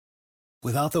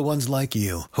Without the ones like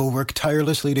you, who work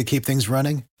tirelessly to keep things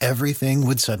running, everything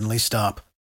would suddenly stop.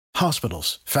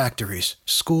 Hospitals, factories,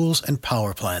 schools, and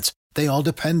power plants, they all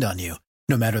depend on you.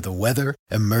 No matter the weather,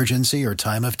 emergency, or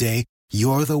time of day,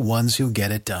 you're the ones who get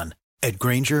it done. At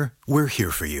Grainger, we're here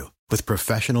for you with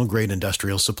professional-grade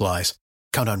industrial supplies.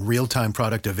 Count on real-time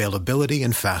product availability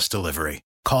and fast delivery.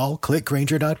 Call,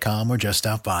 clickgrainger.com, or just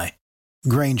stop by.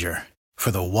 Grainger, for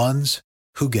the ones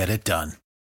who get it done.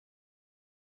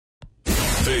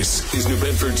 This is New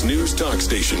Bedford's news talk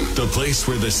station, the place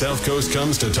where the South Coast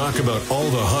comes to talk about all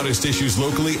the hottest issues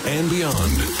locally and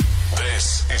beyond.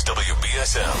 This is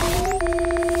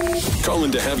WBSM. Call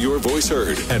in to have your voice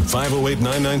heard at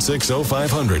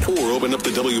 508-996-0500 or open up the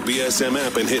WBSM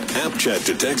app and hit App Chat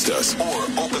to text us or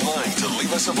open line to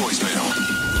leave us a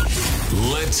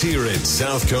voicemail. Let's hear it,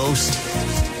 South Coast.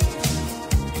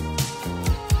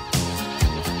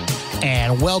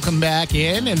 And welcome back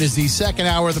in. It is the second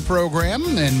hour of the program,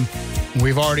 and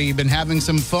we've already been having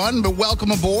some fun, but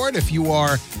welcome aboard if you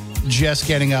are just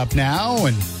getting up now,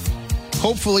 and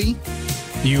hopefully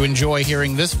you enjoy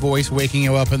hearing this voice waking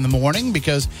you up in the morning,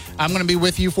 because I'm going to be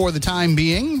with you for the time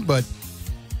being, but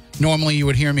normally you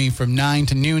would hear me from 9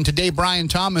 to noon. Today, Brian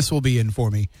Thomas will be in for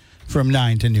me from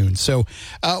 9 to noon. So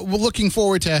we're looking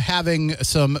forward to having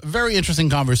some very interesting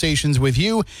conversations with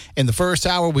you. In the first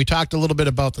hour, we talked a little bit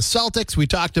about the Celtics. We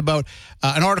talked about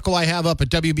an article I have up at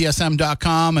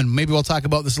WBSM.com, and maybe we'll talk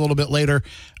about this a little bit later,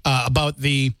 about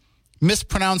the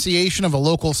mispronunciation of a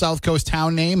local South Coast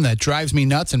town name that drives me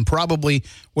nuts and probably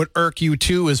would irk you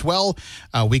too as well.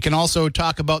 We can also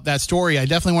talk about that story. I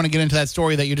definitely want to get into that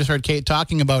story that you just heard Kate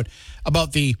talking about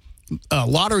the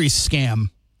lottery scam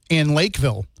in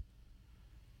Lakeville.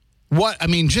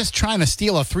 Just trying to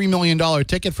steal a $3 million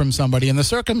ticket from somebody, and the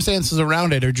circumstances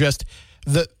around it are just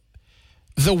the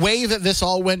way that this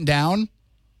all went down.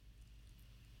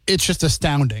 It's just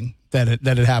astounding that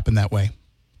it happened that way.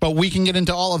 But we can get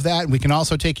into all of that. We can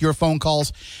also take your phone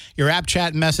calls, your app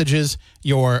chat messages,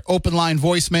 your open line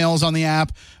voicemails on the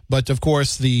app. But, of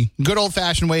course, the good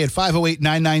old-fashioned way at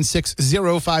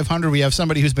 508-996-0500. We have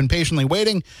somebody who's been patiently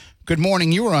waiting. Good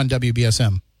morning. You were on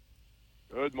WBSM.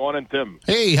 Good morning, Tim.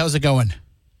 Hey, how's it going?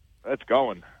 It's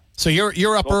going. So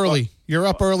you're up early. You're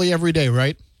up early every day,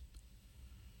 right?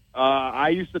 I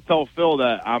used to tell Phil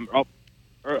that I'm up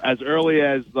as early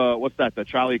as the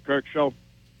Charlie Kirk show.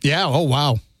 Yeah. Oh,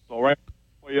 wow. So right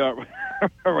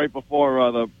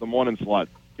before the morning slot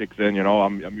kicks in,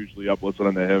 I'm usually up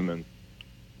listening to him.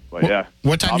 Yeah.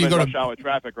 What time do you go to? I'm in rush hour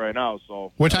traffic right now.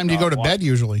 So. What time do you go to bed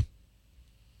usually?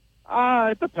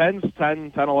 It depends.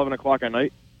 10, 11 o'clock at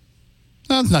night.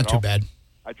 That's not too bad.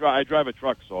 I drive a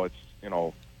truck, so it's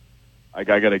I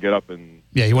got to get up and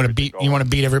you want to beat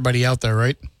everybody out there,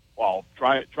 right? Well,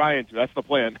 trying to. That's the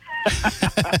plan.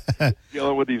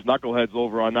 Dealing with these knuckleheads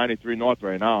over on 93 North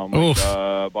right now. I'm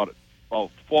about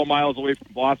 4 miles away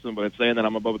from Boston, but it's saying that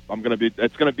it's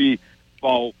going to be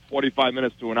about 45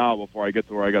 minutes to an hour before I get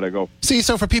to where I got to go. See,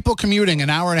 so for people commuting,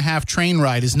 an hour and a half train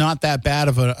ride is not that bad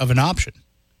of an option.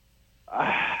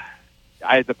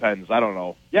 It depends. I don't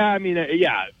know. Yeah,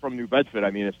 from New Bedford,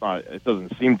 it's not. It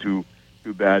doesn't seem too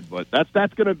bad, but that's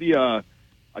going to be a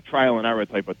trial and error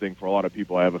type of thing for a lot of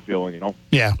people. I have a feeling,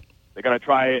 Yeah. They're going to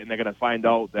try it and they're going to find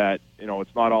out that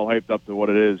it's not all hyped up to what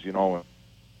it is. You want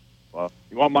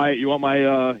my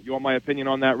opinion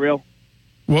on that, real?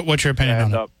 What's your opinion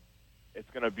on it? It's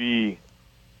going to be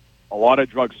a lot of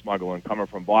drug smuggling coming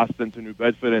from Boston to New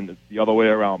Bedford and the other way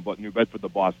around, but New Bedford to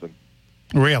Boston.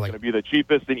 Really? It's going to be the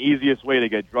cheapest and easiest way to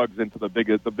get drugs into the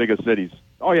bigger cities.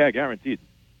 Oh, yeah, guaranteed.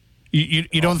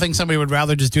 You don't think somebody would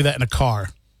rather just do that in a car?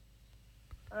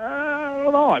 I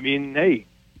don't know. Hey,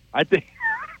 I think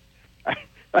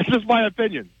that's just my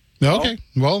opinion. Okay.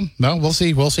 Well, no, we'll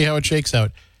see. We'll see how it shakes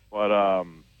out. But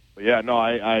yeah, no,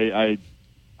 I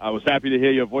was happy to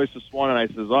hear your voice this morning. I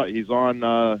says, he's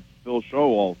on Phil's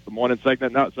show, the morning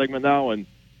segment now, and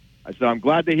I said, I'm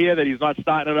glad to hear that he's not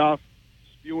starting it off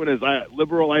spewing his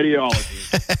liberal ideology.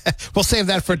 We'll save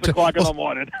that for 6 o'clock in the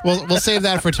morning. we'll save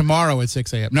that for tomorrow at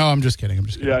 6 a.m. No, I'm just kidding.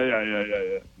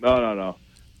 Yeah. No.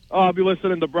 I'll be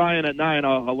listening to Brian at 9.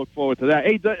 I'll look forward to that.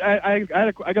 Hey, I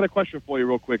got a question for you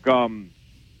real quick. A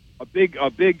big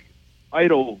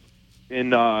idol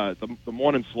in the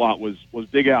morning slot was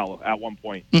Big Al at one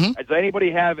point. Mm-hmm. Does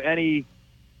anybody have any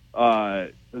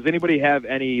update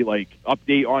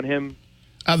on him?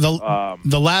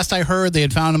 The last I heard, they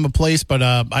had found him a place, but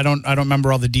I don't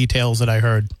remember all the details that I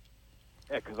heard.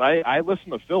 Yeah, because I listen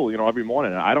to Phil, every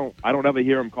morning. And I don't ever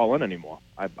hear him call in anymore.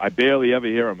 I barely ever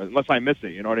hear him unless I miss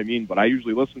it. You know what I mean? But I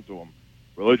usually listen to him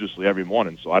religiously every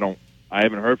morning. So I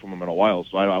haven't heard from him in a while.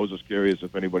 So I was just curious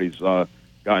if anybody's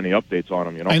got any updates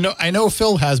on him. I know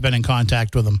Phil has been in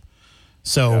contact with him.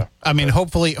 So, Yeah. I mean,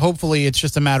 hopefully it's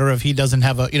just a matter of he doesn't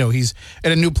have he's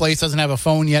at a new place, doesn't have a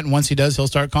phone yet, and once he does, he'll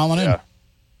start calling in.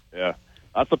 Yeah.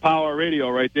 That's the power of radio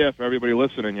right there for everybody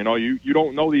listening. You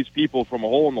don't know these people from a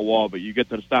hole in the wall, but you get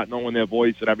to start knowing their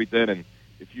voice and everything, and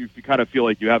if you kind of feel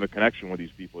like you have a connection with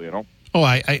these people, Oh,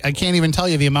 I can't even tell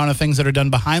you the amount of things that are done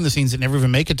behind the scenes that never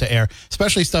even make it to air,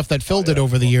 especially stuff that Phil did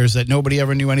over the years that nobody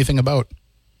ever knew anything about.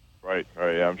 Right,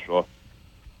 yeah, I'm sure.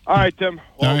 All right, Tim.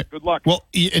 Well, all right. Good luck. Well,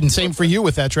 and same for you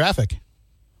with that traffic.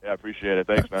 Yeah, appreciate it.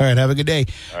 Thanks, man. All right, have a good day.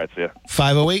 All right, see ya.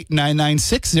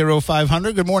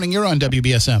 508-996-0500. Good morning. You're on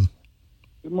WBSM.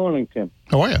 Good morning, Tim.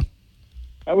 How are you?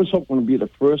 I was hoping to be the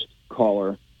first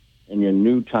caller in your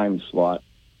new time slot,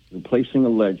 replacing a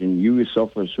legend. You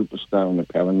yourself are a superstar in the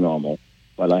paranormal,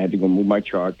 but I had to go move my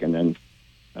truck, and then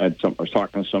I was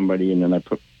talking to somebody, and then I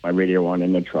put my radio on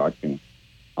in the truck, and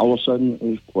all of a sudden it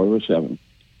was 6:45.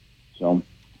 So,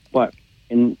 but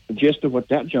in the gist of what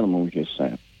that gentleman was just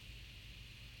saying,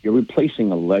 you're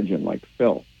replacing a legend like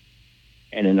Phil.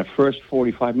 And in the first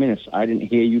 45 minutes, I didn't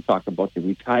hear you talk about the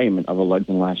retirement of a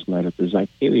legend last night at the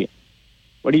Zyperion.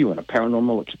 What are you in a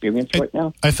paranormal experience right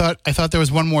now? I thought there was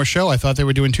one more show. I thought they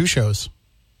were doing two shows.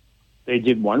 They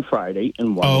did one Friday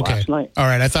and one last night. All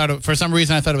right. For some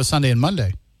reason, I thought it was Sunday and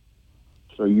Monday.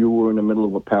 So you were in the middle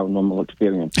of a paranormal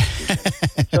experience.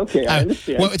 It's okay, I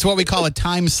understand. Well, it's what we call a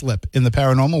time slip in the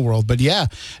paranormal world. But yeah,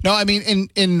 no, I mean,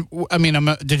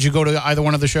 did you go to either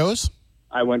one of the shows?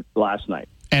 I went last night.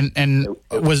 And I'm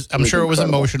sure it was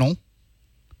emotional.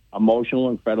 Emotional,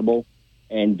 incredible.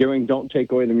 And during Don't Take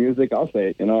Away the Music, I'll say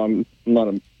it, I'm not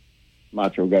a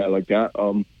macho guy like that.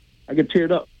 I get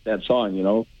teared up, that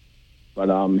song, But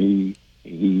he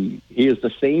is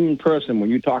the same person when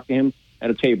you talk to him at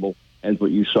a table as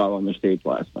what you saw on the stage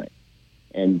last night.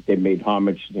 And they made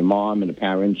homage to their mom and the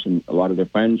parents and a lot of their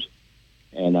friends.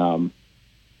 And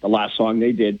the last song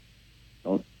they did,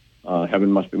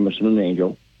 Heaven Must Be Missing an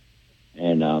Angel.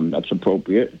 And that's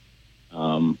appropriate.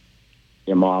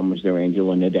 Their mom was their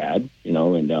angel and their dad,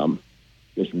 and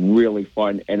just really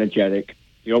fun, energetic.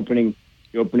 The opening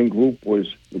group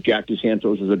was with Jackie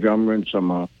Santos as a drummer and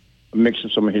a mix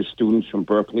of some of his students from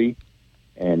Berkeley.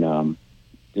 And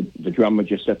the drummer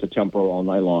just set the tempo all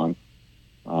night long.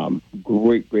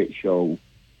 Great show.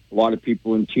 A lot of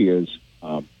people in tears.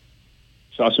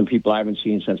 Saw some people I haven't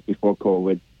seen since before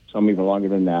COVID, some even longer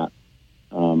than that.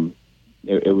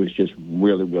 It was just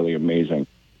really, really amazing.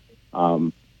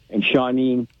 And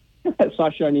Shawneen, I saw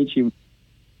Shawneen,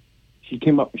 she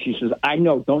came up and she says, I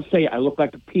know, don't say it, I look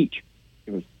like a peach.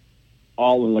 It was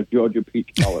all in like Georgia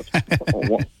peach colors,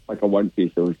 like a one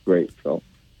piece. It was great. So,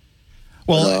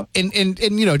 well, and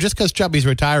just because Chubby's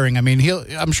retiring, I mean,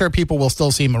 I'm sure people will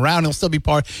still see him around. He'll still be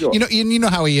part. Sure. You know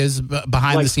how he is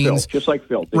behind like the scenes, Phil, just like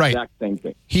Phil. The right? Exact same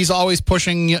thing. He's always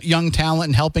pushing young talent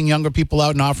and helping younger people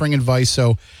out and offering advice.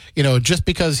 So, just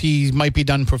because he might be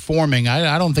done performing,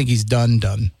 I don't think he's done.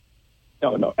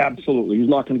 No, absolutely. He's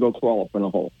not going to go crawl up in a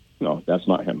hole. No, that's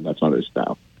not him. That's not his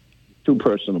style. Too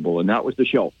personable, and that was the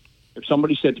show. If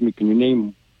somebody said to me, "Can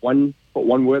you put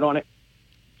one word on it?"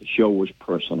 The show was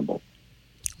personable.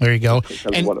 There you go.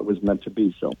 That's what it was meant to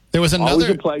be. So there was another. Always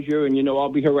a pleasure, and I'll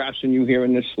be harassing you here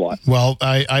in this slot. Well,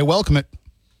 I welcome it.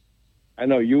 I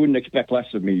know you wouldn't expect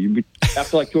less of me. You'd be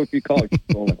after like 2 or 3 calls,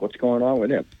 going like, "What's going on with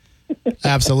him?"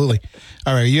 Absolutely.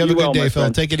 All right. You have a good day,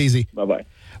 Phil. Take it easy. Bye-bye.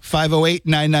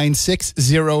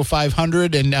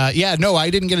 508-996-0500. And I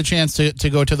didn't get a chance to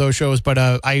go to those shows, but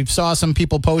I saw some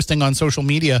people posting on social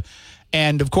media.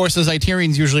 And of course, the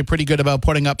Zyterian's usually pretty good about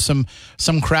putting up some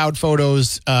crowd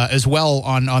photos as well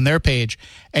on their page.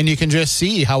 And you can just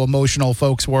see how emotional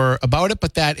folks were about it.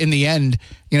 But that in the end,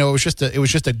 it was just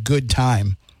a good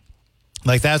time.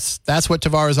 Like that's what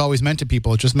Tavares always meant to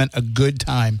people. It just meant a good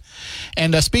time.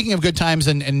 And speaking of good times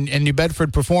and New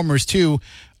Bedford performers too,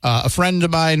 a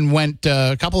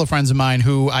couple of friends of mine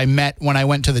who I met when I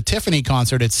went to the Tiffany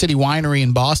concert at City Winery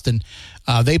in Boston,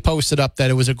 they posted up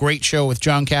that it was a great show with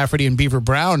John Cafferty and Beaver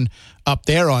Brown up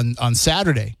there on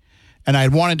Saturday. And I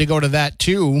wanted to go to that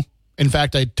too. In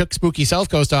fact, I took Spooky South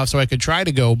Coast off so I could try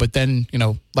to go, but then,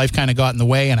 life kind of got in the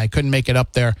way and I couldn't make it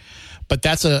up there. But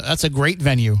that's a great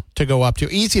venue to go up to.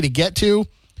 Easy to get to.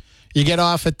 You get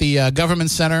off at the Government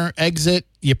Center exit.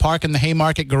 You park in the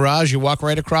Haymarket garage. You walk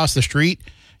right across the street.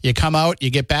 You come out. You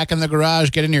get back in the garage.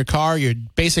 Get in your car. You're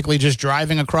basically just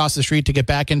driving across the street to get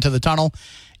back into the tunnel.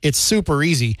 It's super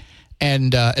easy,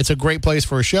 and it's a great place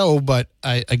for a show. But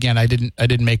I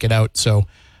didn't make it out. So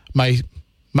my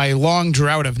long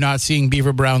drought of not seeing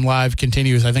Beaver Brown live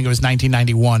continues. I think it was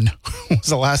 1991 was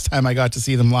the last time I got to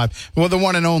see them live. Well, the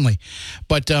one and only.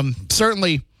 But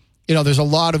certainly, there's a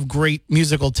lot of great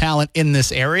musical talent in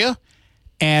this area.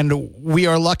 And we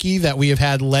are lucky that we have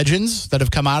had legends that have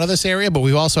come out of this area, but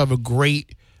we also have a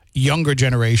great younger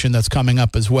generation that's coming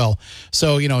up as well.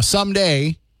 So,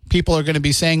 someday people are going to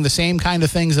be saying the same kind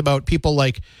of things about people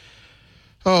like,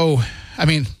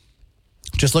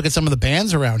 just look at some of the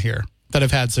bands around here that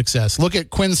have had success. Look at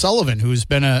Quinn Sullivan, who's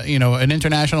been an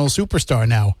international superstar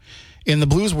now in the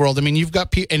blues world. I mean, you've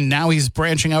got and now he's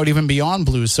branching out even beyond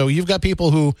blues. So you've got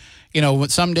people who,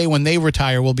 someday when they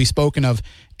retire will be spoken of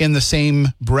in the same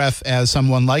breath as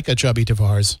someone like a Chubby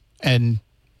Tavares. And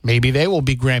maybe they will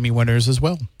be Grammy winners as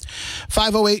well.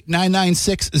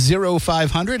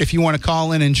 508-996-0500. If you want to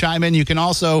call in and chime in, you can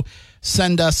also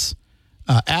send us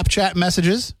app chat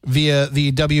messages via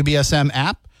the WBSM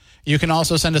app. You can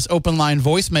also send us open line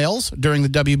voicemails during the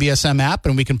WBSM app,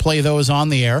 and we can play those on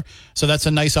the air. So that's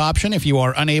a nice option if you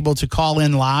are unable to call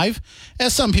in live,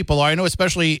 as some people are. I know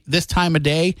especially this time of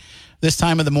day, this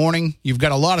time of the morning, you've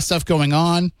got a lot of stuff going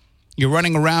on. You're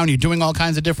running around, you're doing all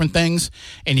kinds of different things,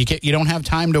 and you don't have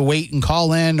time to wait and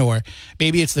call in, or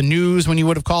maybe it's the news when you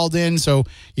would have called in, so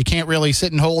you can't really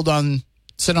sit on hold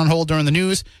during the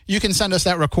news. You can send us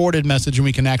that recorded message, and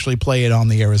we can actually play it on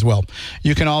the air as well.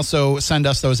 You can also send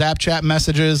us those app chat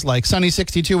messages like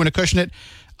Sunny62 and Acushnet.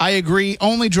 I agree,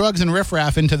 only drugs and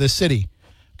riffraff into the city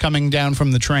coming down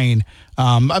from the train.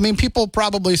 People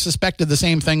probably suspected the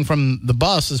same thing from the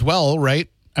bus as well, right?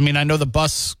 I know the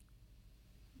bus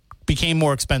became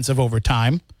more expensive over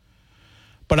time,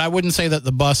 but I wouldn't say that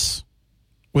the bus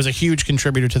was a huge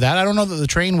contributor to that. I don't know that the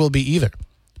train will be either.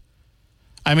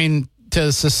 To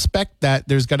suspect that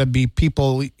there's got to be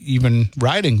people even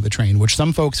riding the train, which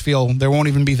some folks feel there won't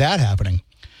even be that happening.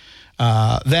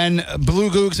 Then Blue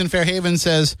Googs in Fairhaven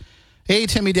says, hey,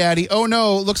 Timmy Daddy, oh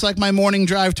no, looks like my morning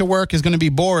drive to work is going to be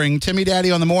boring. Timmy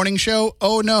Daddy on the morning show?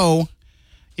 Oh no.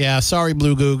 Yeah, sorry,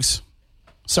 Blue Googs.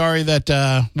 Sorry that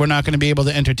we're not going to be able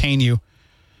to entertain you.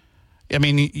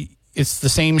 It's the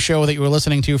same show that you were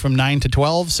listening to from 9 to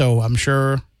 12, so I'm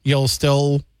sure you'll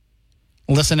still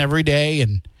listen every day,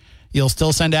 and you'll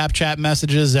still send app chat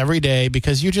messages every day,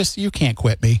 because you can't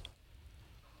quit me.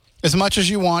 As much as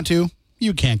you want to,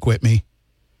 you can't quit me.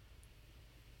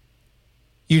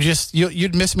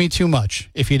 You'd miss me too much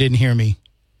if you didn't hear me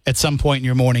at some point in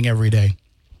your morning every day.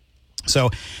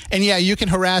 So, and yeah, you can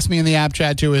harass me in the app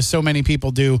chat too, as so many people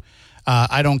do.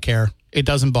 I don't care. It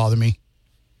doesn't bother me.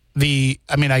 I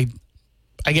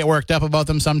get worked up about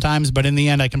them sometimes, but in the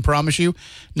end, I can promise you,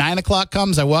 9 o'clock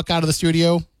comes, I walk out of the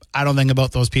studio, I don't think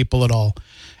about those people at all.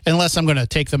 Unless I'm going to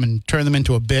take them and turn them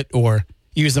into a bit or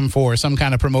use them for some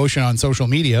kind of promotion on social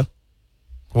media,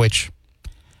 which,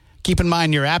 keep in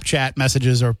mind, your app chat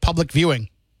messages are public viewing.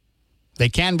 They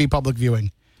can be public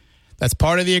viewing. That's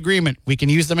part of the agreement. We can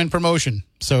use them in promotion.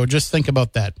 So just think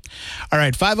about that. All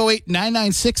right,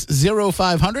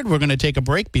 508-996-0500. We're going to take a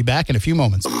break. Be back in a few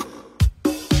moments.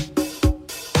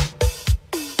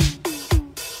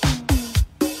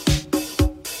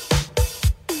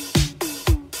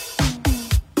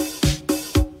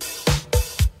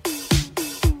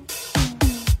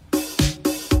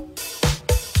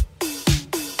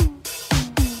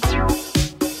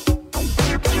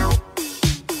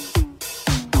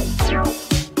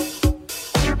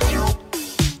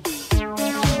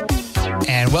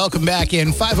 Welcome back in.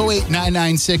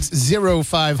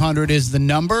 508-996-0500 is the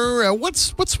number.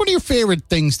 What's one of your favorite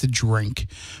things to drink?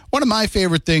 One of my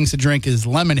favorite things to drink is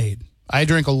lemonade. I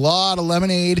drink a lot of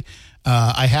lemonade.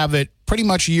 I have it pretty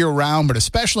much year round, but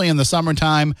especially in the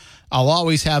summertime, I'll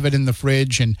always have it in the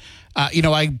fridge. And,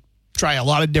 I try a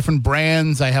lot of different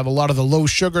brands. I have a lot of the low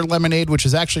sugar lemonade, which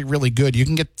is actually really good. You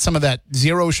can get some of that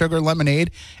zero sugar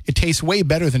lemonade. It tastes way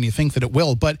better than you think that it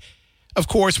will. But, of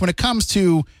course, when it comes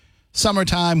to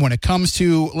summertime, when it comes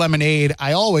to lemonade,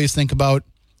 I always think about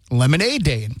Lemonade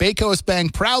Day. And Bay Coast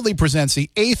Bank proudly presents the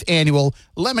 8th annual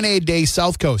Lemonade Day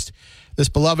South Coast. This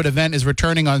beloved event is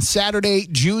returning on Saturday,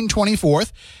 June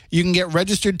 24th. You can get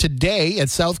registered today at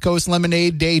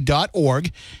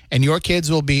southcoastlemonadeday.org, and your kids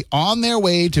will be on their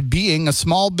way to being a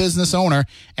small business owner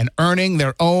and earning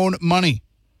their own money.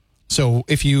 So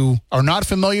if you are not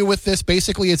familiar with this,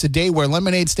 basically it's a day where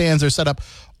lemonade stands are set up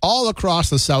all across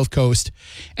the South Coast.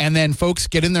 And then folks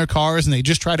get in their cars and they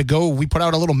just try to go. We put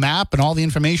out a little map and all the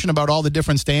information about all the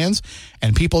different stands.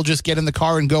 And people just get in the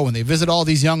car and go. And they visit all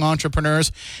these young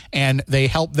entrepreneurs and they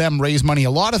help them raise money.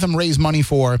 A lot of them raise money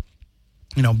for,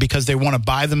 because they want to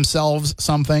buy themselves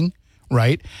something,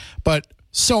 right? But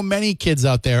so many kids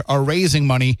out there are raising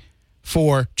money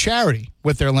for charity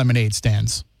with their lemonade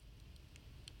stands.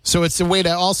 So it's a way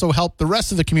to also help the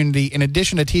rest of the community in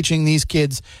addition to teaching these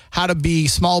kids how to be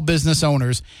small business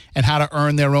owners and how to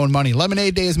earn their own money.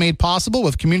 Lemonade Day is made possible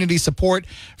with community support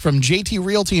from JT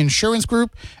Realty Insurance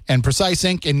Group and Precise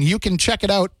Inc. And you can check it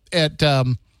out at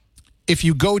if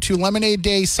you go to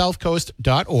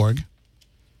lemonadedaysouthcoast.org.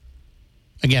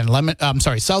 Again,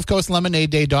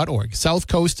 southcoastlemonadeday.org.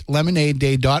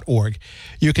 southcoastlemonadeday.org.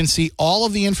 You can see all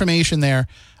of the information there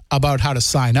about how to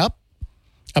sign up,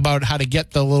 about how to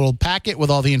get the little packet with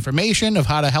all the information of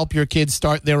how to help your kids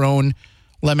start their own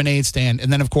lemonade stand.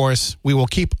 And then, of course, we will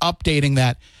keep updating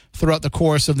that throughout the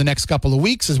course of the next couple of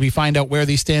weeks as we find out where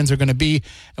these stands are going to be.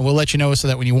 And we'll let you know so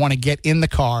that when you want to get in the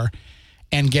car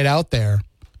and get out there,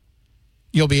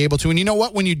 you'll be able to. And you know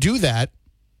what? When you do that,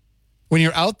 when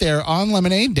you're out there on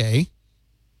Lemonade Day,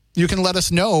 you can let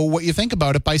us know what you think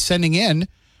about it by sending in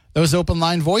those open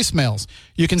line voicemails.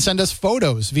 You can send us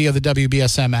photos via the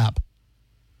WBSM app.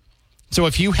 So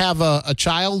if you have a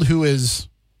child who is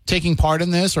taking part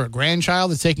in this, or a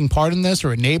grandchild that's taking part in this,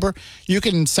 or a neighbor, you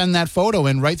can send that photo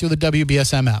in right through the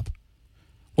WBSM app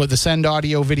with the send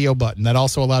audio video button. That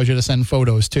also allows you to send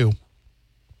photos too.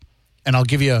 And I'll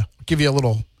give you a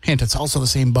little hint. It's also the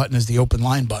same button as the open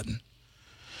line button.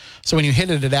 So when you hit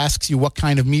it, it asks you what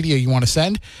kind of media you want to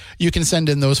send. You can send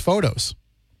in those photos.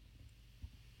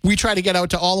 We try to get out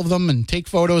to all of them and take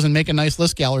photos and make a nice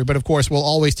list gallery. But, of course, we'll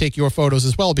always take your photos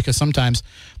as well because sometimes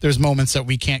there's moments that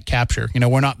we can't capture. You know,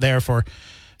 we're not there for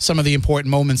some of the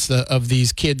important moments of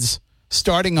these kids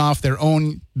starting off their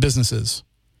own businesses.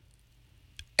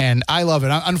 And I love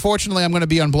it. Unfortunately, I'm going to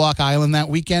be on Block Island that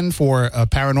weekend for a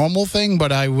paranormal thing.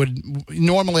 But I would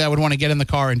want to get in the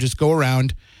car and just go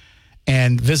around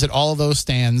and visit all of those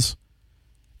stands.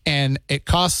 And it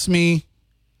costs me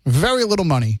very little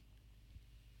money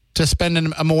to spend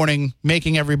a morning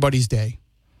making everybody's day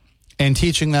and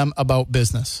teaching them about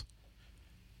business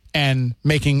and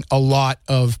making a lot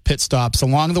of pit stops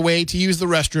along the way to use the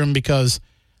restroom because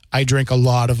I drink a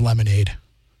lot of lemonade.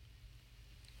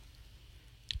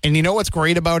 And you know what's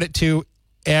great about it too?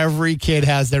 Every kid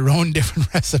has their own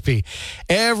different recipe.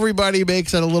 Everybody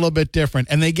makes it a little bit different,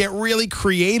 and they get really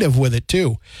creative with it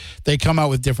too. They come out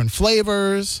with different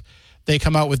flavors. They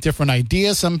come out with different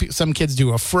ideas. Some kids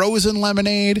do a frozen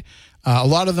lemonade. A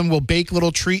lot of them will bake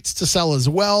little treats to sell as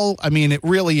well. I mean, it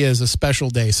really is a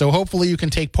special day. So hopefully you can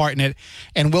take part in it,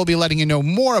 and we'll be letting you know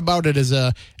more about it as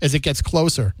it gets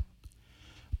closer.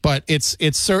 But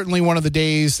it's certainly one of the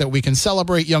days that we can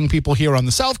celebrate young people here on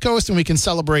the South Coast, and we can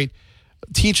celebrate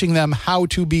teaching them how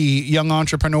to be young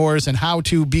entrepreneurs and how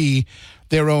to be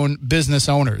their own business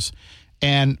owners.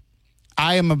 And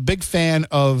I am a big fan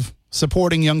of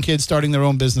supporting young kids starting their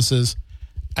own businesses.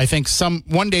 I think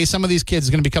one day some of these kids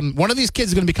is going to become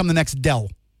the next Dell.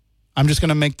 I'm just going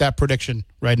to make that prediction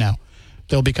right now.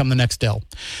 They'll become the next Dell.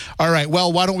 All right.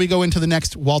 Well, why don't we go into the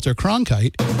next Walter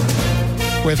Cronkite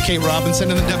with Kate Robinson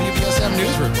in the WBSM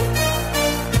newsroom.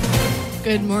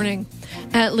 Good morning.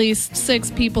 At least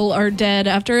 6 people are dead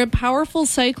after a powerful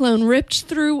cyclone ripped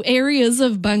through areas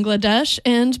of Bangladesh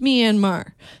and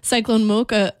Myanmar. Cyclone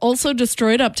Mocha also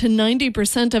destroyed up to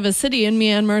 90% of a city in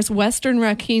Myanmar's western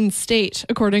Rakhine state,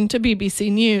 according to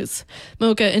BBC News.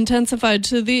 Mocha intensified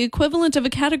to the equivalent of a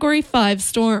Category 5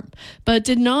 storm, but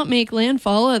did not make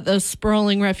landfall at the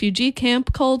sprawling refugee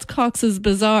camp called Cox's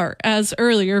Bazar, as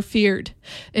earlier feared.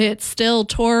 It still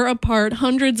tore apart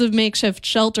hundreds of makeshift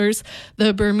shelters.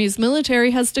 The Burmese military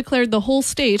has declared the whole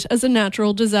state as a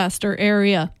natural disaster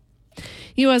area.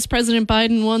 U.S. President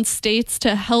Biden wants states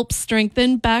to help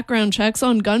strengthen background checks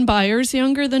on gun buyers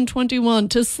younger than 21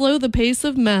 to slow the pace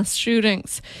of mass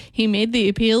shootings. He made the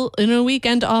appeal in a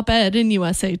weekend op-ed in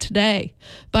USA Today.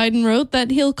 Biden wrote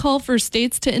that he'll call for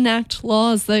states to enact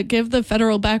laws that give the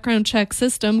federal background check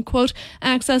system, quote,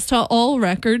 access to all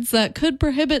records that could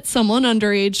prohibit someone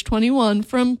under age 21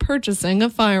 from purchasing a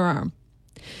firearm.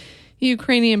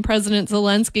 Ukrainian President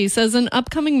Zelensky says an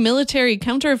upcoming military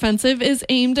counteroffensive is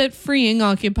aimed at freeing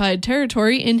occupied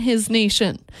territory in his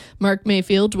nation. Mark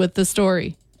Mayfield with the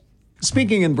story.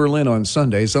 Speaking in Berlin on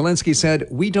Sunday, Zelensky said,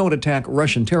 "We don't attack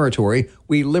Russian territory.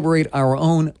 We liberate our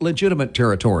own legitimate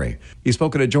territory." He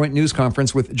spoke at a joint news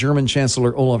conference with German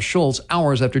Chancellor Olaf Scholz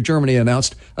hours after Germany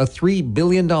announced a $3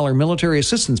 billion military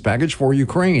assistance package for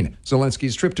Ukraine.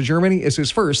 Zelensky's trip to Germany is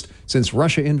his first since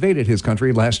Russia invaded his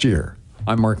country last year.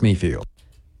 I'm Mark Mayfield.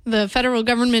 The federal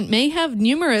government may have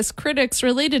numerous critics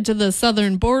related to the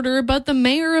southern border, but the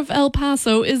mayor of El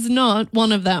Paso is not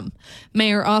one of them.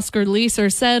 Mayor Oscar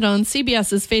Leeser said on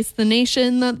CBS's Face the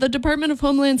Nation that the Department of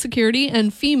Homeland Security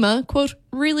and FEMA, quote,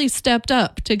 really stepped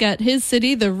up to get his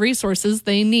city the resources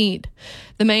they need.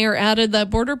 The mayor added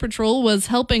that Border Patrol was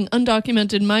helping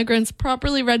undocumented migrants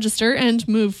properly register and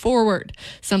move forward,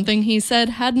 something he said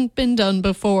hadn't been done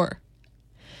before.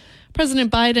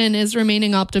 President Biden is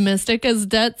remaining optimistic as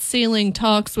debt ceiling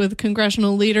talks with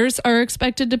congressional leaders are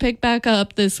expected to pick back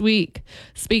up this week.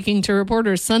 Speaking to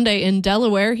reporters Sunday in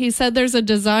Delaware, he said there's a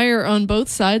desire on both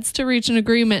sides to reach an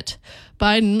agreement.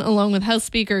 Biden, along with House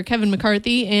Speaker Kevin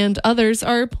McCarthy and others,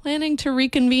 are planning to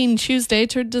reconvene Tuesday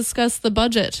to discuss the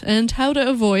budget and how to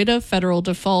avoid a federal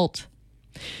default.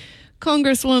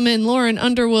 Congresswoman Lauren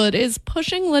Underwood is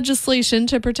pushing legislation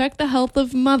to protect the health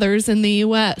of mothers in the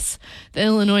U.S. The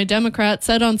Illinois Democrat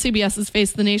said on CBS's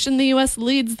Face the Nation the U.S.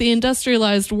 leads the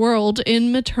industrialized world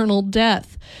in maternal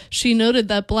death. She noted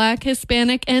that Black,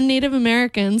 Hispanic, and Native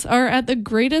Americans are at the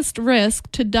greatest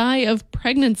risk to die of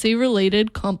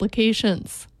pregnancy-related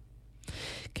complications.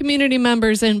 Community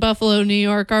members in Buffalo, New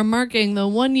York are marking the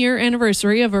one-year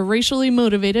anniversary of a racially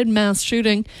motivated mass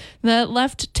shooting that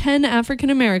left 10 African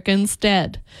Americans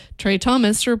dead. Trey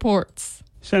Thomas reports.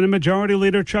 Senate Majority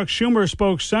Leader Chuck Schumer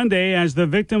spoke Sunday as the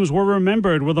victims were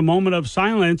remembered with a moment of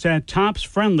silence at Tops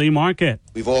Friendly Market.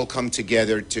 We've all come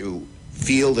together to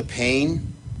feel the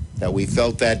pain that we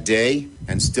felt that day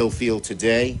and still feel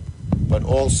today, but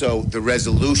also the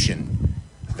resolution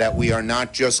that we are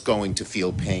not just going to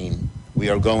feel pain. We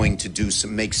are going to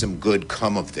make some good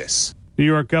come of this. New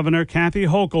York Governor Kathy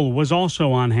Hochul was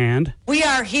also on hand. We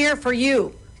are here for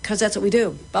you because that's what we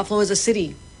do. Buffalo is a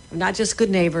city of not just good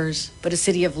neighbors, but a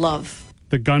city of love.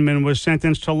 The gunman was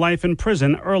sentenced to life in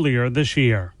prison earlier this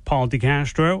year. Paul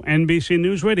DeCastro, NBC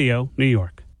News Radio, New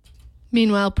York.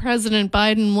 Meanwhile, President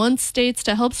Biden wants states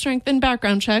to help strengthen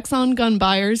background checks on gun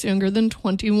buyers younger than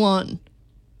 21.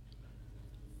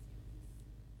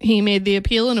 He made the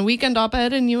appeal in a weekend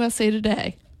op-ed in USA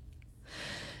Today.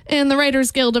 And the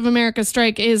Writers Guild of America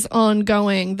strike is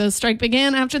ongoing. The strike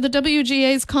began after the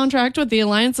WGA's contract with the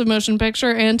Alliance of Motion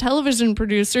Picture and Television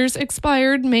Producers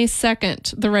expired May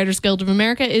 2nd. The Writers Guild of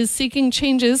America is seeking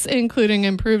changes, including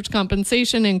improved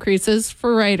compensation increases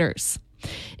for writers.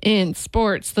 In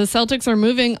sports, the Celtics are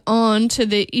moving on to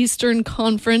the Eastern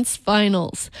Conference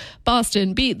Finals.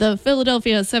 Boston beat the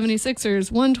Philadelphia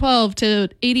 76ers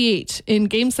 112-88 in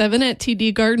Game 7 at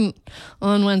TD Garden.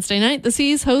 On Wednesday night, the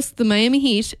C's host the Miami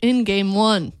Heat in Game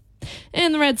 1.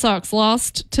 And the Red Sox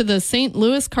lost to the St.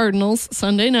 Louis Cardinals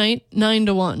Sunday night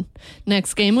 9-1.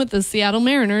 Next game with the Seattle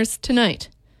Mariners tonight.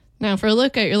 Now for a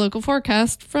look at your local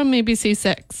forecast from ABC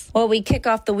 6. Well, we kick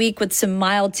off the week with some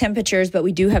mild temperatures, but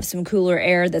we do have some cooler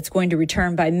air that's going to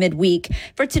return by midweek.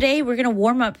 For today, we're going to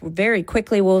warm up very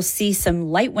quickly. We'll see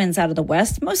some light winds out of the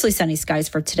west, mostly sunny skies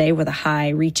for today with a high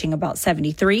reaching about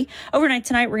 73. Overnight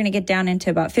tonight, we're going to get down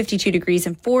into about 52 degrees.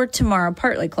 And for tomorrow,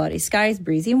 partly cloudy skies,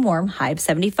 breezy and warm, high of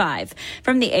 75.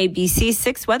 From the ABC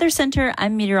 6 Weather Center,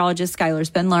 I'm meteorologist Skylar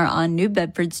Spindler on New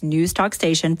Bedford's News Talk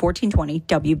Station, 1420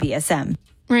 WBSM.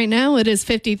 Right now it is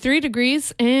 53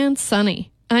 degrees and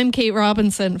sunny. I'm Kate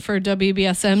Robinson for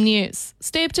WBSM News.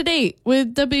 Stay up to date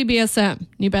with WBSM,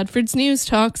 New Bedford's News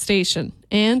Talk Station,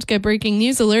 and get breaking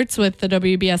news alerts with the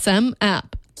WBSM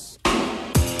app.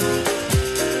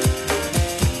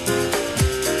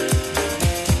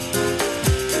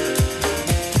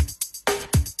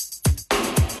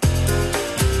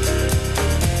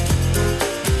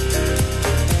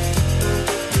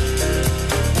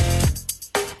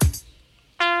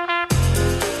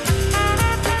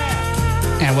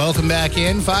 Welcome back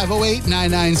in,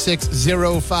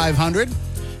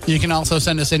 508-996-0500. You can also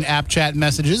send us in app chat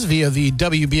messages via the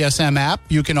WBSM app.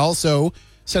 You can also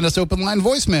send us open line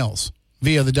voicemails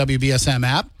via the WBSM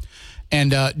app.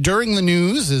 And during the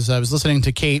news, as I was listening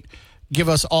to Kate give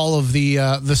us all of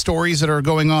the stories that are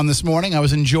going on this morning, I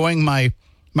was enjoying my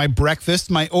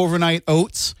breakfast, my overnight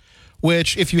oats,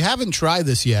 which if you haven't tried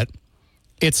this yet,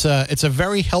 it's a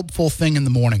very helpful thing in the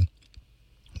morning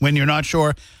when you're not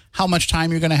sure how much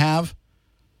time you're going to have.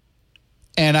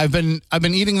 And I've been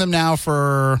eating them now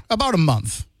for about a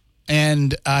month,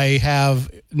 and I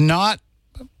have not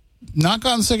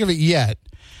gotten sick of it yet.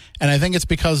 And I think it's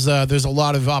because there's a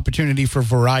lot of opportunity for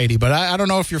variety. But I don't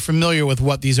know if you're familiar with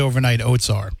what these overnight oats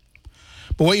are.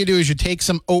 But what you do is you take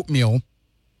some oatmeal,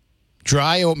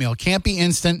 dry oatmeal. It can't be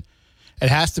instant. It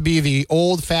has to be the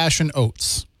old-fashioned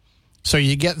oats. So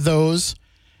you get those,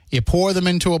 you pour them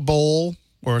into a bowl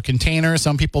or a container.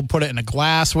 Some people put it in a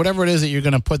glass, whatever it is that you're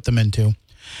going to put them into.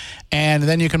 And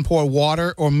then you can pour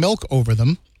water or milk over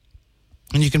them.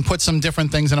 And you can put some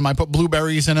different things in them. I put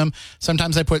blueberries in them.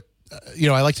 Sometimes I put,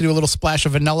 I like to do a little splash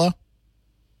of vanilla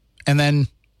and then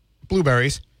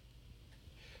blueberries.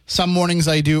 Some mornings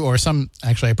I do,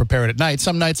 I prepare it at night.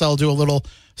 Some nights I'll do a little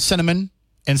cinnamon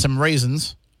and some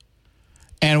raisins.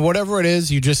 And whatever it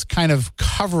is, you just kind of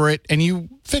cover it and you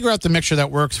figure out the mixture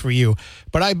that works for you.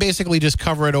 But I basically just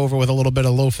cover it over with a little bit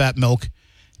of low-fat milk.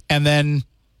 And then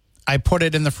I put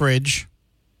it in the fridge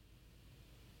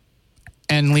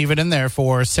and leave it in there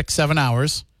for 6-7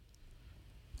 hours.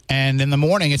 And in the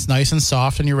morning, it's nice and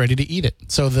soft and you're ready to eat it.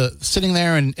 So the sitting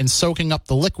there and soaking up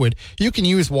the liquid, you can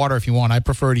use water if you want. I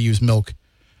prefer to use milk.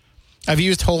 I've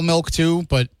used whole milk too,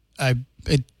 but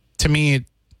to me, it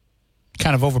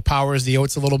kind of overpowers the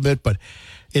oats a little bit, but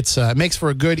it makes for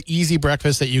a good, easy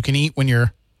breakfast that you can eat when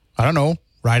you're,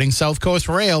 riding South Coast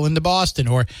Rail into Boston,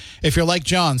 or if you're like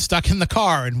John, stuck in the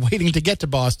car and waiting to get to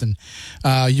Boston,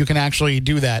 you can actually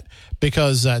do that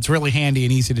because it's really handy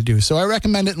and easy to do. So I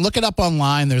recommend it. Look it up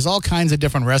online. There's all kinds of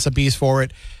different recipes for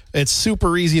it. It's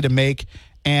super easy to make,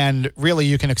 and really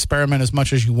you can experiment as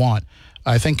much as you want.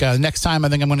 I think next time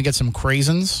I'm going to get some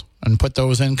craisins and put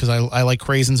those in because I like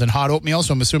craisins and hot oatmeal,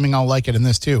 so I'm assuming I'll like it in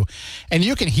this too. And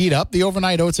you can heat up the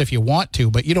overnight oats if you want to,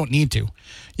 but you don't need to.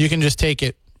 You can just take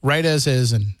it right as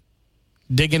is and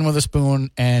dig in with a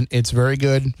spoon, and it's very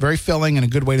good, very filling, and a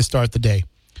good way to start the day.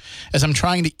 As I'm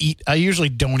trying to eat, I usually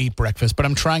don't eat breakfast, but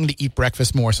I'm trying to eat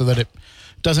breakfast more so that it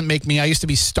doesn't make me, I used to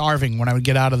be starving when I would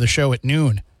get out of the show at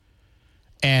noon.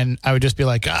 And I would just be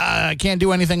like, I can't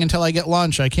do anything until I get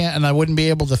lunch. I can't, and I wouldn't be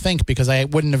able to think because I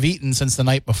wouldn't have eaten since the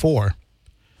night before.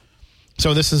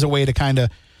 So this is a way to kind of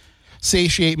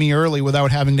satiate me early without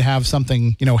having to have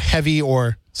something, heavy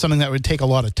or something that would take a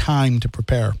lot of time to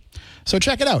prepare. So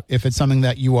check it out if it's something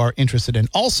that you are interested in.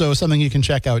 Also, something you can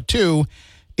check out too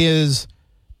is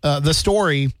the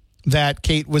story that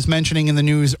Kate was mentioning in the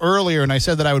news earlier, and I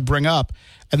said that I would bring up,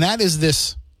 and that is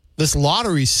this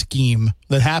lottery scheme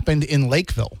that happened in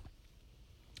Lakeville.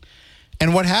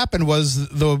 And what happened was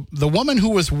the woman who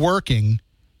was working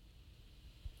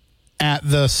at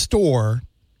the store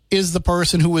is the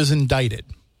person who was indicted.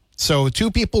 So 2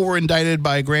 people were indicted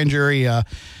by a grand jury,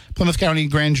 Plymouth County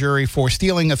grand jury, for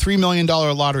stealing a $3 million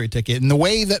lottery ticket. And the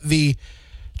way that the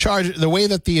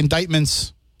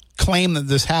indictments claim that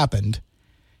this happened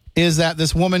is that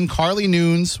this woman, Carly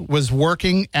Nunes, was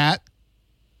working at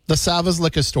the Sava's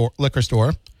liquor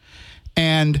store,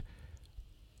 and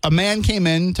a man came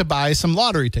in to buy some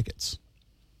lottery tickets.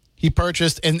 He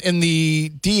purchased, and the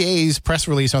DA's press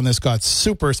release on this got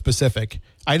super specific.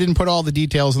 I didn't put all the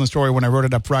details in the story when I wrote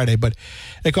it up Friday, but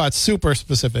it got super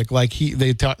specific. Like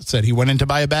they said he went in to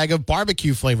buy a bag of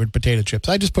barbecue flavored potato chips.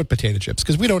 I just put potato chips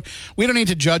because we don't need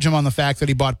to judge him on the fact that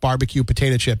he bought barbecue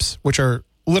potato chips, which are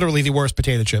literally the worst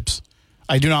potato chips.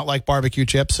 I do not like barbecue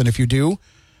chips, and if you do,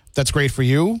 that's great for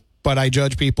you, but I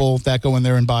judge people that go in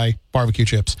there and buy barbecue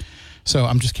chips. So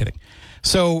I'm just kidding.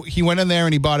 So he went in there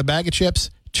and he bought a bag of chips,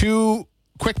 2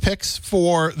 quick picks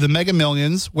for the Mega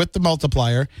Millions with the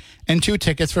multiplier, and 2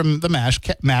 tickets from the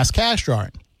mass cash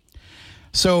drawing.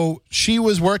 So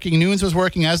Nunes was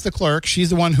working as the clerk. She's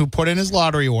the one who put in his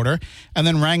lottery order and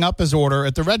then rang up his order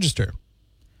at the register.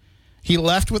 He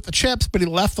left with the chips, but he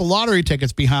left the lottery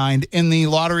tickets behind in the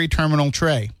lottery terminal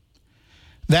tray.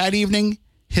 That evening,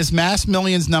 his Mass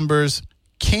Millions numbers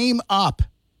came up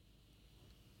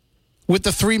with the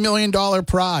 $3 million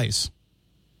prize.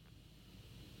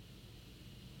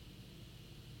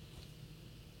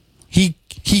 He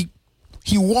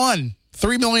won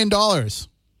 $3 million,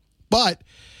 but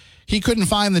he couldn't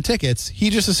find the tickets. He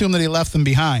just assumed that he left them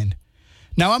behind.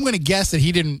 Now, I'm going to guess that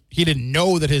he didn't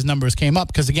know that his numbers came up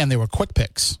because, again, they were quick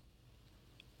picks.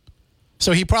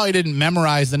 So he probably didn't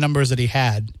memorize the numbers that he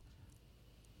had.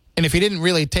 And if he didn't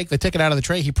really take the ticket out of the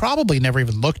tray, he probably never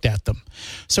even looked at them.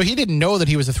 So he didn't know that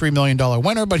he was a $3 million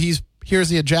winner, but here's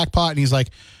the jackpot, and he's like,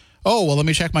 oh, well, let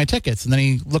me check my tickets. And then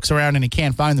he looks around and he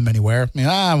can't find them anywhere.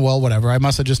 Well, whatever. I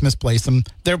must have just misplaced them.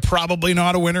 They're probably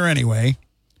not a winner anyway.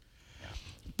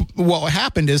 What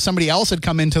happened is somebody else had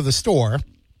come into the store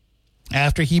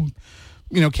after he,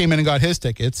 came in and got his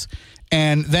tickets.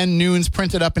 And then Nunes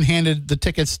printed up and handed the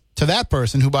tickets to that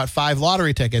person who bought 5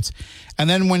 lottery tickets. And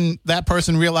then when that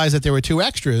person realized that there were 2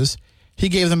 extras, he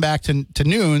gave them back to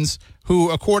Nunes,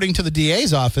 who, according to the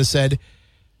DA's office, said,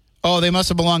 oh, they must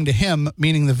have belonged to him,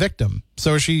 meaning the victim.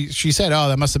 So she said, oh,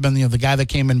 that must have been the guy that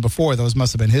came in before. Those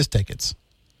must have been his tickets.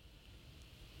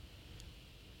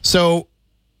 So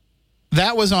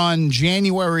that was on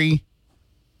January.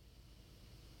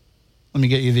 Let me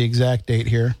get you the exact date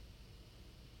here.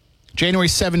 January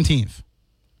 17th.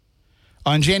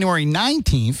 On January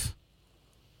 19th,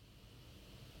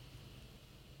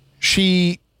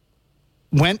 She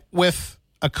went with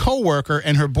a coworker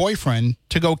and her boyfriend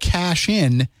to go cash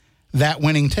in that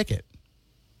winning ticket.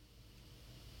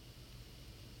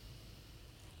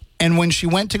 And when she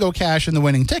went to go cash in the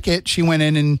winning ticket, she went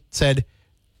in and said,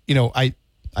 I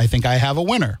think I have a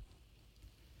winner.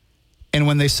 And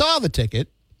when they saw the ticket,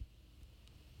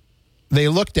 they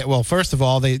looked at, first of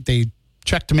all, they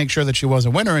checked to make sure that she was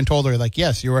a winner and told her, like,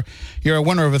 yes, you're a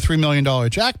winner of a $3 million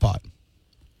jackpot.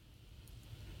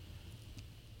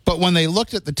 But when they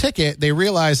looked at the ticket, they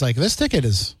realized, like, this ticket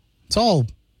it's all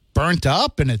burnt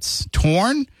up and it's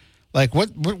torn. Like,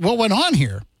 what went on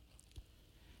here?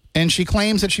 And she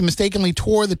claims that she mistakenly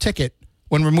tore the ticket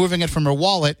when removing it from her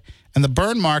wallet, and the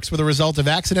burn marks were the result of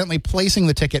accidentally placing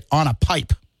the ticket on a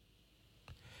pipe.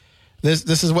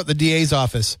 This is what the DA's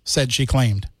office said she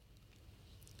claimed.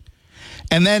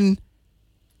 And then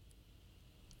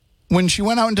when she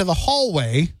went out into the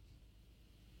hallway,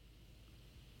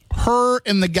 her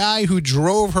and the guy who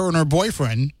drove her and her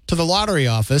boyfriend to the lottery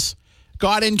office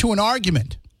got into an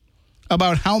argument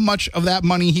about how much of that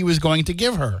money he was going to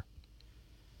give her.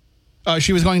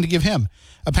 She was going to give him.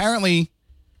 Apparently,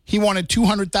 he wanted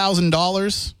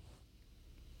 $200,000.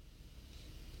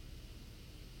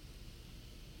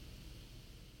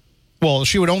 Well,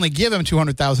 she would only give him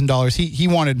 $200,000. He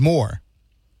wanted more.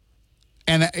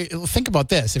 And think about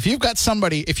this. If you've got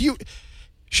somebody,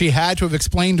 she had to have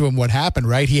explained to him what happened,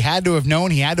 right? He had to have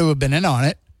known. He had to have been in on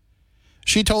it.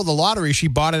 She told the lottery she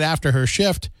bought it after her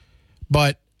shift,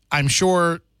 but I'm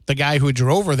sure the guy who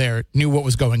drove her there knew what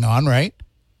was going on, right?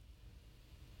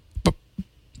 But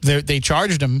they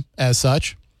charged him as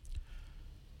such.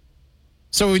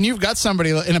 So when you've got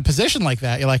somebody in a position like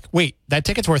that, you're like, wait, that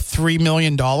ticket's worth $3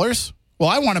 million? Well,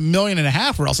 I want $1.5 million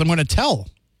or else I'm going to tell.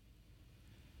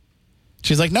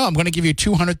 She's like, no, I'm going to give you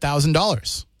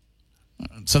 $200,000.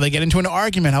 So they get into an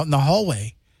argument out in the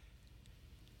hallway.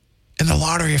 And the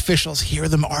lottery officials hear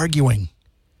them arguing.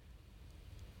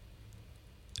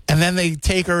 And then they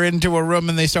take her into a room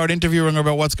and they start interviewing her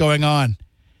about what's going on.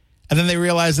 And then they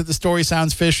realize that the story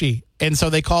sounds fishy. And so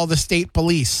they call the state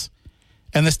police.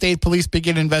 And the state police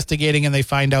begin investigating and they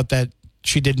find out that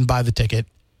she didn't buy the ticket.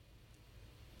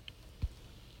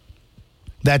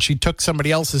 That she took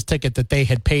somebody else's ticket that they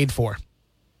had paid for.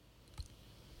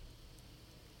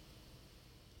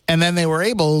 And then they were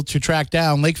able to track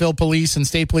down, Lakeville police and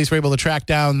state police were able to track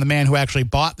down the man who actually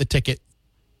bought the ticket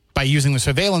by using the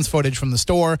surveillance footage from the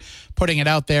store, putting it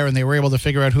out there, and they were able to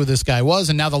figure out who this guy was.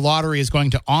 And now the lottery is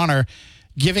going to honor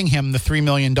giving him the $3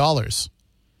 million.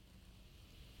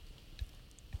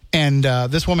 And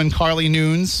this woman, Carly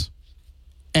Nunes,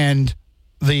 and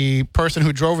the person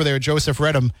who drove her there, Joseph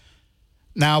Redham,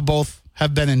 now both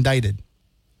have been indicted.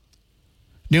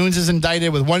 Nunes is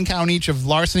indicted with 1 count each of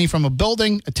larceny from a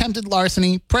building, attempted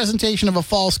larceny, presentation of a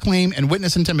false claim, and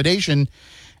witness intimidation.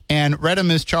 And Redham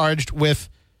is charged with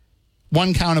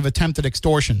 1 count of attempted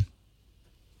extortion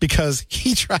because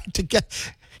he tried to get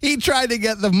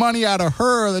the money out of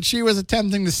her that she was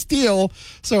attempting to steal.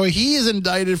 So he is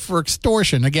indicted for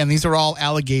extortion. Again, these are all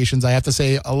allegations. I have to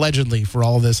say allegedly for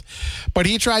all of this. But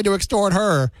he tried to extort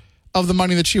her of the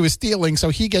money that she was stealing. So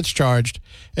he gets charged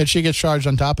and she gets charged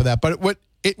on top of that. But what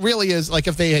it really is, like,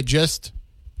 if they had just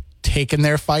taken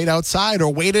their fight outside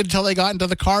or waited until they got into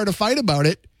the car to fight about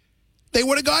it, they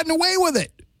would have gotten away with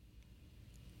it.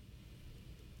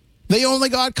 They only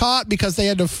got caught because they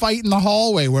had to fight in the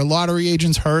hallway where lottery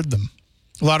agents heard them.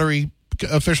 Lottery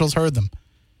officials heard them.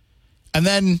 And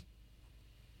then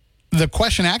the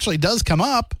question actually does come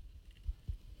up,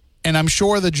 and I'm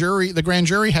sure the grand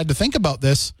jury had to think about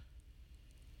this.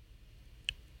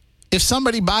 If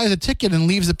somebody buys a ticket and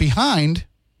leaves it behind,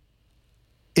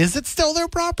 is it still their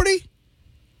property?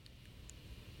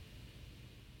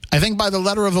 I think by the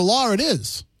letter of the law it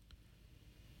is.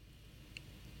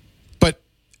 But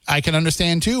I can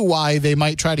understand, too, why they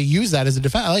might try to use that as a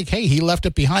defense. Like, hey, he left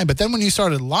it behind. But then when you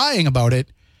started lying about it,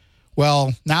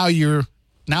 well, now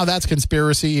that's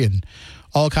conspiracy and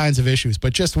all kinds of issues.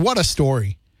 But just what a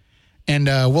story. And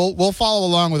we'll follow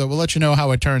along with it. We'll let you know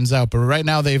how it turns out. But right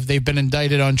now they've been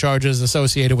indicted on charges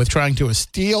associated with trying to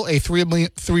steal a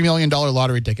 $3 million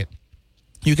lottery ticket.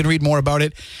 You can read more about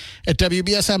it at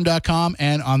WBSM.com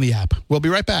and on the app. We'll be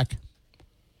right back.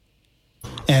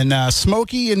 And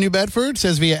Smokey in New Bedford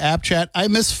says via app chat, I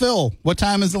miss Phil. What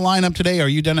time is the lineup today? Are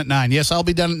you done at 9? Yes, I'll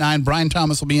be done at 9. Brian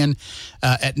Thomas will be in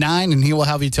at 9, and he will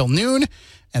have you till noon.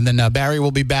 And then Barry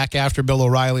will be back after Bill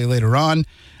O'Reilly later on.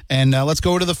 And let's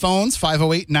go to the phones,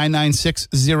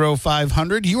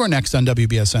 508-996-0500. You are next on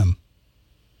WBSM.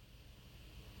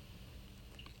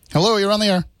 Hello, you're on the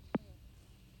air.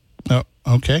 Oh,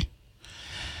 okay.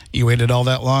 You waited all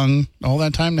that long, all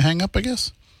that time to hang up, I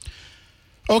guess?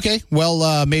 Okay,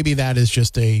 well, maybe that is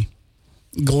just a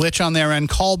glitch on their end.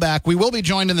 Call back. We will be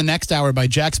joined in the next hour by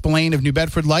Jack Spillane of New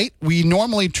Bedford Light. We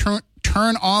normally turn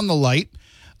on the light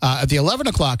at the 11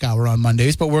 o'clock hour on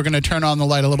Mondays, but we're going to turn on the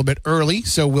light a little bit early,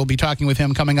 so we'll be talking with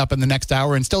him coming up in the next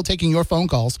hour and still taking your phone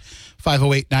calls,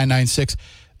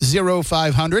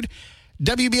 508-996-0500.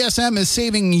 WBSM is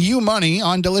saving you money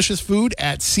on delicious food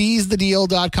at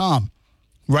seizethedeal.com.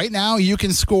 Right now, you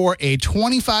can score a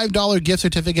 $25 gift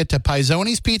certificate to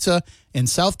Pizzoni's Pizza in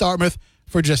South Dartmouth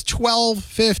for just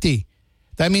 $12.50.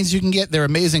 That means you can get their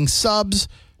amazing subs,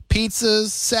 pizzas,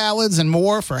 salads, and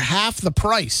more for half the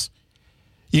price.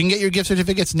 You can get your gift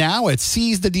certificates now at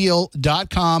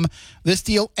seizethedeal.com. This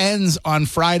deal ends on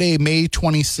Friday, May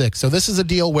 26th. So this is a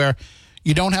deal where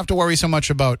you don't have to worry so much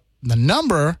about the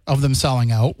number of them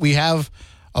selling out. We have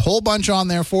a whole bunch on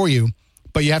there for you,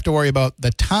 but you have to worry about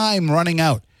the time running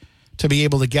out to be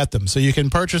able to get them. So you can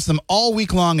purchase them all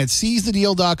week long at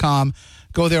seizethedeal.com.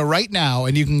 Go there right now,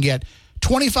 and you can get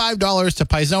 $25 to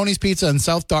Pizzoni's Pizza in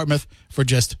South Dartmouth for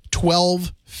just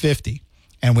 $12.50.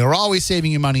 And we're always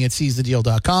saving you money at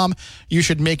seizethedeal.com. You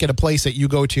should make it a place that you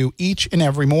go to each and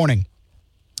every morning.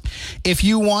 If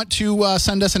you want to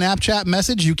send us an app chat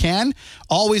message, you can.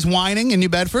 Always Whining in New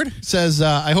Bedford says,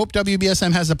 I hope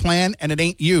WBSM has a plan and it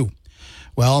ain't you.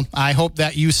 Well, I hope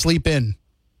that you sleep in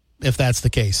if that's the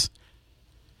case.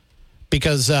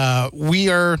 Because we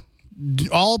are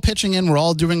all pitching in. We're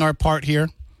all doing our part here.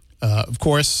 Of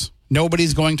course,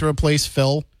 nobody's going to replace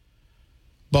Phil.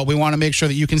 But we want to make sure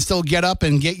that you can still get up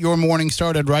and get your morning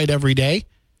started right every day.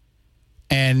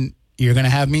 And you're going to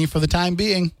have me for the time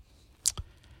being.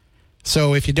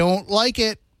 So if you don't like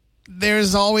it,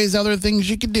 there's always other things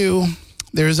you can do.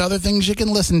 There's other things you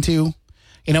can listen to.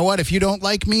 You know what? If you don't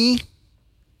like me,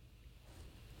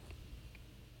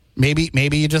 maybe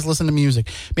you just listen to music.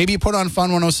 Maybe you put on Fun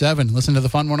 107. Listen to the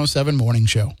Fun 107 morning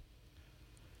show.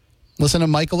 Listen to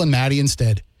Michael and Maddie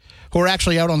instead, who are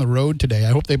actually out on the road today.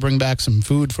 I hope they bring back some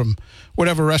food from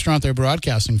whatever restaurant they're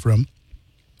broadcasting from.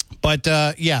 But,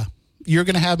 yeah, you're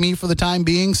going to have me for the time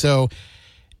being. So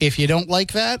if you don't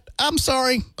like that, I'm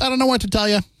sorry. I don't know what to tell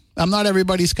you. I'm not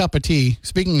everybody's cup of tea.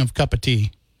 Speaking of cup of tea,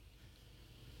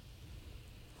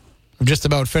 I've just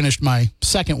about finished my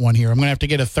second one here. I'm going to have to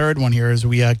get a third one here as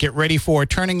we get ready for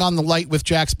Turning on the Light with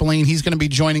Jack Spillane. He's going to be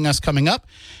joining us coming up.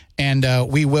 And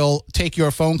we will take your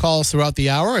phone calls throughout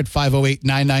the hour at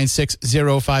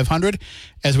 508-996-0500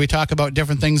 as we talk about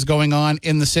different things going on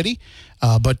in the city.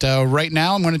 But right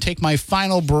now, I'm going to take my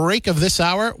final break of this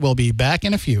hour. We'll be back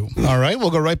in a few. All right,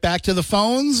 we'll go right back to the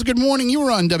phones. Good morning. You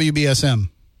were on WBSM.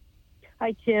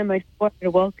 Hi, Tim. I just wanted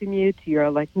to welcome you to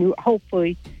your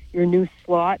hopefully your new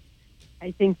slot.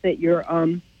 I think that you're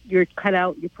cut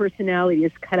out. Your personality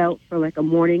is cut out for like a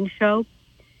morning show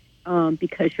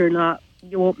because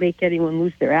you won't make anyone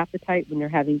lose their appetite when they're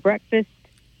having breakfast,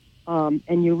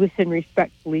 and you listen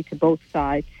respectfully to both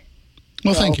sides.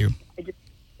 Well, thank you.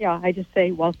 I just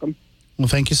say welcome. Well,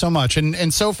 thank you so much.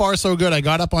 And so far, so good. I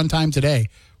got up on time today.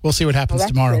 We'll see what happens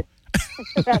tomorrow.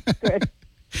 Good. That's good.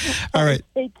 All right.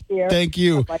 Take care. Thank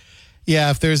you. Bye-bye.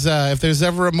 Yeah, if there's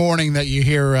ever a morning that you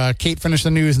hear Kate finish the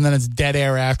news and then it's dead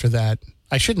air after that,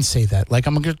 I shouldn't say that. Like,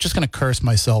 I'm just going to curse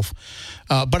myself.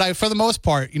 But for the most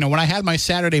part, when I had my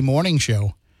Saturday morning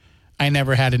show, I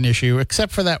never had an issue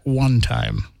except for that one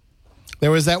time. There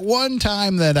was that one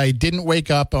time that I didn't wake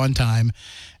up on time,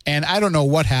 and I don't know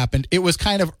what happened. It was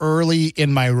kind of early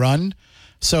in my run,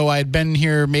 so I'd been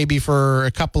here maybe for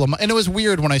a couple of months. And it was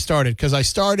weird when I started because I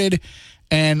started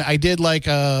and I did like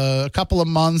a couple of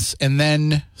months, and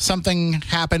then something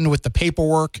happened with the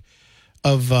paperwork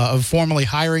of formally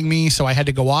hiring me, so I had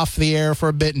to go off the air for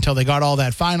a bit until they got all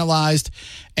that finalized.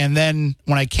 And then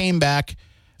when I came back,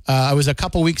 I was a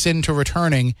couple weeks into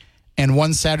returning, and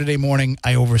one Saturday morning,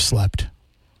 I overslept.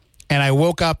 And I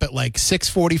woke up at like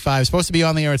 6:45, supposed to be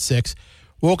on the air at 6,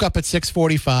 woke up at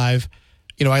 6:45.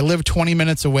 I lived 20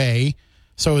 minutes away,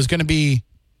 so it was going to be,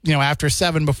 after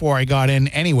 7 before I got in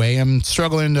anyway. I'm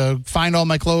struggling to find all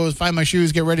my clothes, find my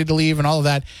shoes, get ready to leave, and all of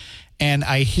that. And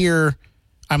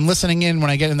I'm listening in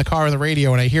when I get in the car on the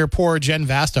radio, and I hear poor Jen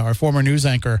Vasta, our former news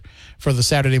anchor for the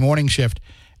Saturday morning shift,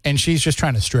 and she's just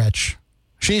trying to stretch.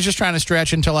 She's just trying to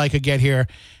stretch until I could get here,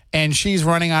 and she's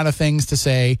running out of things to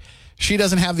say. She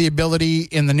doesn't have the ability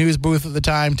in the news booth at the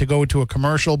time to go to a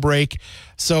commercial break,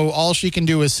 so all she can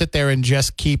do is sit there and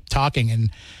just keep talking. And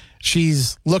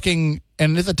she's looking,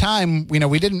 and at the time, we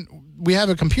have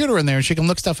a computer in there, and she can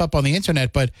look stuff up on the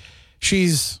internet, but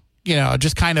she's,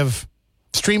 just kind of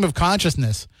stream of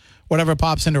consciousness, whatever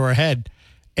pops into her head.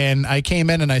 And I came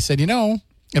in and I said,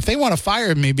 if they want to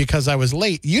fire me because I was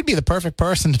late, you'd be the perfect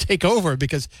person to take over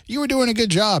because you were doing a good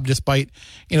job despite,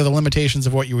 the limitations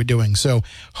of what you were doing. So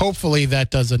hopefully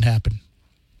that doesn't happen.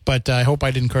 But I hope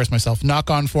I didn't curse myself. Knock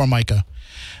on for Micah.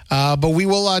 But we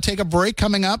will take a break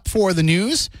coming up for the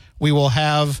news. We will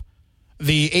have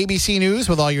the ABC News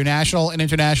with all your national and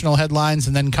international headlines.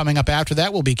 And then coming up after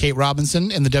that will be Kate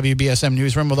Robinson in the WBSM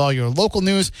newsroom with all your local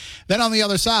news. Then on the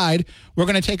other side, we're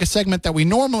going to take a segment that we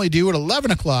normally do at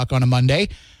 11 o'clock on a Monday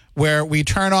where we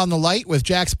turn on the light with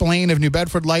Jack Spillane of New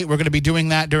Bedford Light. We're going to be doing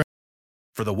that during.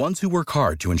 For the ones who work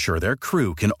hard to ensure their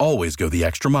crew can always go the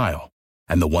extra mile,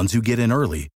 and the ones who get in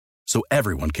early so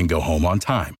everyone can go home on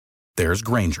time, there's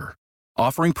Grainger,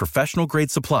 offering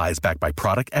professional-grade supplies backed by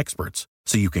product experts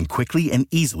so you can quickly and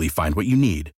easily find what you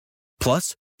need.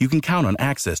 Plus, you can count on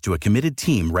access to a committed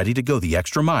team ready to go the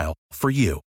extra mile for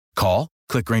you. Call,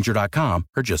 click Grainger.com,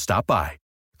 or just stop by.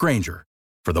 Grainger,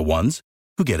 for the ones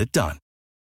who get it done.